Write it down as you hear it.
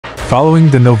Following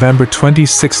the November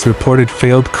 26 reported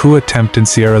failed coup attempt in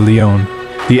Sierra Leone,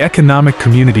 the Economic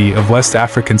Community of West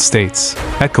African States,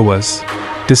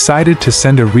 ECOWAS, decided to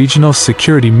send a regional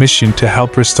security mission to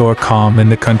help restore calm in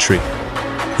the country.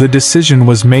 The decision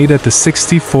was made at the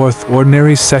 64th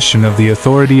Ordinary Session of the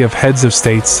Authority of Heads of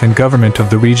States and Government of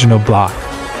the Regional Bloc,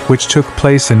 which took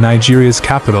place in Nigeria's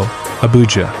capital,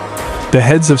 Abuja. The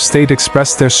heads of state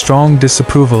expressed their strong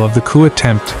disapproval of the coup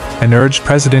attempt and urged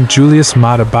President Julius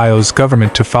Maada Bio's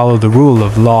government to follow the rule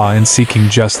of law in seeking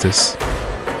justice.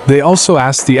 They also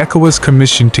asked the ECOWAS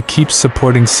Commission to keep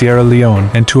supporting Sierra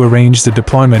Leone and to arrange the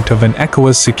deployment of an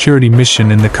ECOWAS security mission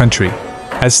in the country,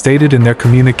 as stated in their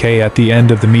communiqué at the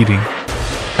end of the meeting.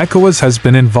 ECOWAS has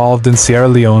been involved in Sierra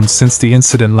Leone since the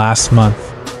incident last month.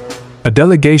 A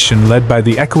delegation led by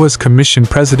the ECOWAS Commission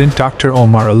President Dr.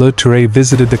 Omar Ala Touré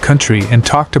visited the country and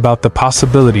talked about the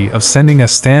possibility of sending a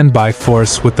standby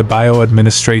force with the Bio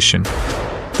administration.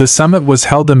 The summit was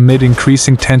held amid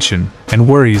increasing tension and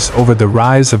worries over the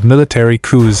rise of military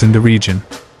coups in the region.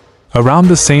 Around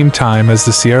the same time as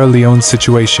the Sierra Leone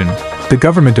situation, the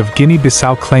government of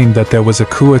Guinea-Bissau claimed that there was a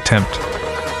coup attempt.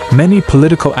 Many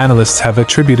political analysts have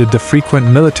attributed the frequent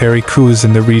military coups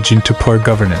in the region to poor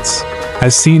governance,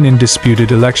 as seen in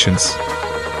disputed elections.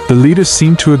 The leaders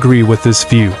seem to agree with this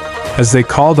view, as they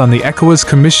called on the ECOWAS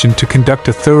Commission to conduct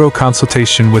a thorough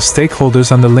consultation with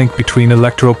stakeholders on the link between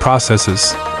electoral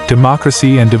processes,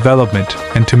 democracy and development,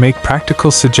 and to make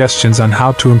practical suggestions on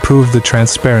how to improve the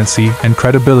transparency and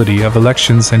credibility of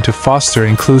elections and to foster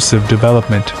inclusive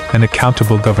development and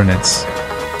accountable governance.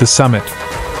 The summit,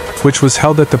 which was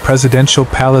held at the Presidential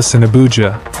Palace in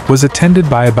Abuja, was attended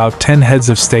by about 10 heads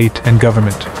of state and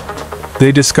government.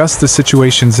 They discussed the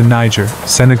situations in Niger,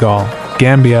 Senegal,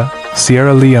 Gambia,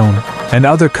 Sierra Leone, and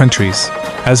other countries,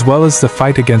 as well as the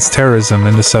fight against terrorism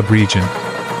in the sub-region.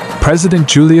 President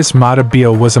Julius Maada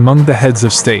Bio was among the heads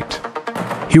of state.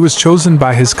 He was chosen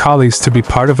by his colleagues to be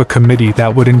part of a committee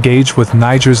that would engage with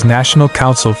Niger's National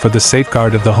Council for the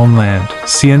Safeguard of the Homeland,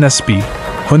 CNSP,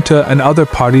 junta and other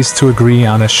parties to agree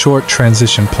on a short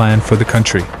transition plan for the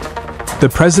country.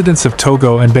 The presidents of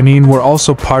Togo and Benin were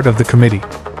also part of the committee.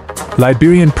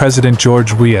 Liberian President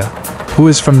George Weah, who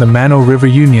is from the Mano River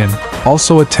Union,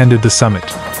 also attended the summit.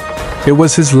 It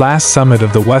was his last summit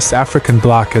of the West African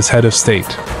Bloc as head of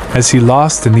state, as he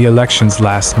lost in the elections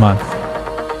last month.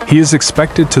 He is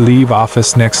expected to leave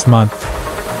office next month.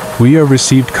 Weah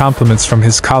received compliments from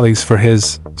his colleagues for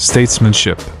his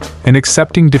statesmanship in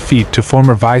accepting defeat to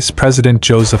former Vice President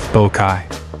Joseph Boakai.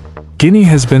 Guinea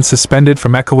has been suspended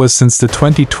from ECOWAS since the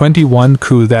 2021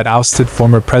 coup that ousted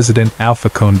former President Alpha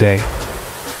Condé.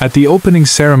 At the opening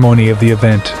ceremony of the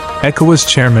event, ECOWAS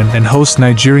chairman and host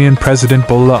Nigerian President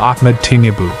Bola Ahmed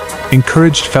Tinubu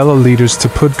encouraged fellow leaders to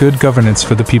put good governance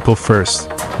for the people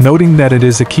first, noting that it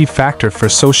is a key factor for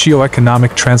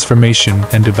socio-economic transformation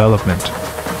and development.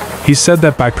 He said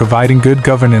that by providing good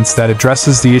governance that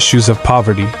addresses the issues of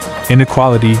poverty,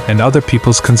 inequality, and other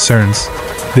people's concerns,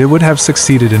 they would have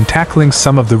succeeded in tackling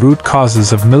some of the root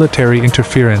causes of military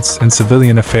interference in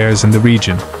civilian affairs in the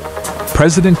region.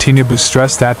 President Tinubu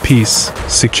stressed that peace,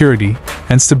 security,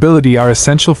 and stability are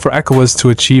essential for ECOWAS to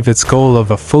achieve its goal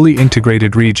of a fully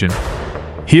integrated region.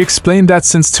 He explained that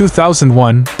since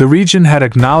 2001, the region had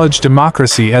acknowledged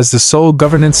democracy as the sole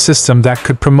governance system that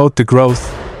could promote the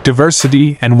growth,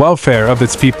 diversity, and welfare of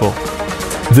its people.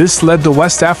 This led the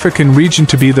West African region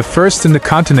to be the first in the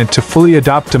continent to fully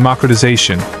adopt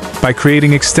democratization, by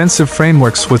creating extensive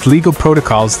frameworks with legal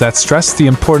protocols that stress the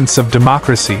importance of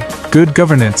democracy, good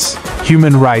governance,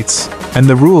 human rights, and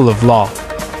the rule of law.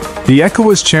 The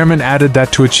ECOWAS chairman added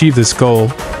that to achieve this goal,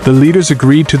 the leaders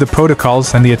agreed to the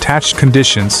protocols and the attached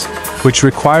conditions, which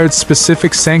required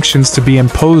specific sanctions to be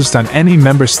imposed on any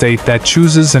member state that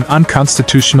chooses an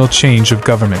unconstitutional change of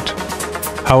government.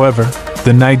 However,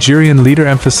 the Nigerian leader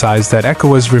emphasized that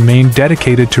ECOWAS remained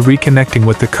dedicated to reconnecting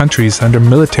with the countries under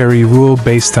military rule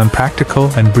based on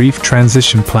practical and brief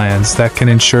transition plans that can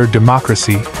ensure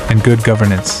democracy and good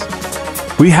governance.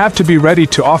 We have to be ready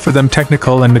to offer them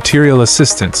technical and material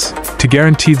assistance to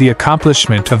guarantee the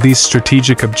accomplishment of these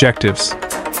strategic objectives,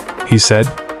 he said.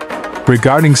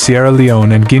 Regarding Sierra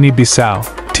Leone and Guinea-Bissau,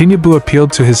 Tinubu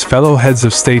appealed to his fellow heads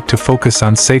of state to focus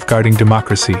on safeguarding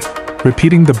democracy,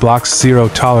 repeating the bloc's zero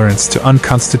tolerance to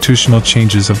unconstitutional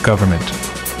changes of government.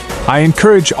 I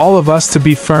encourage all of us to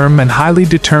be firm and highly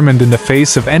determined in the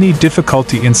face of any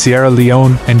difficulty in Sierra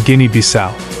Leone and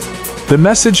Guinea-Bissau. The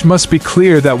message must be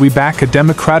clear that we back a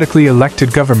democratically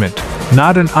elected government,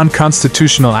 not an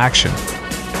unconstitutional action,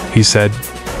 he said.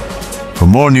 For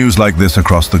more news like this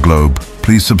across the globe,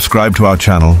 please subscribe to our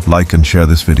channel, like and share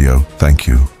this video. Thank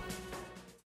you.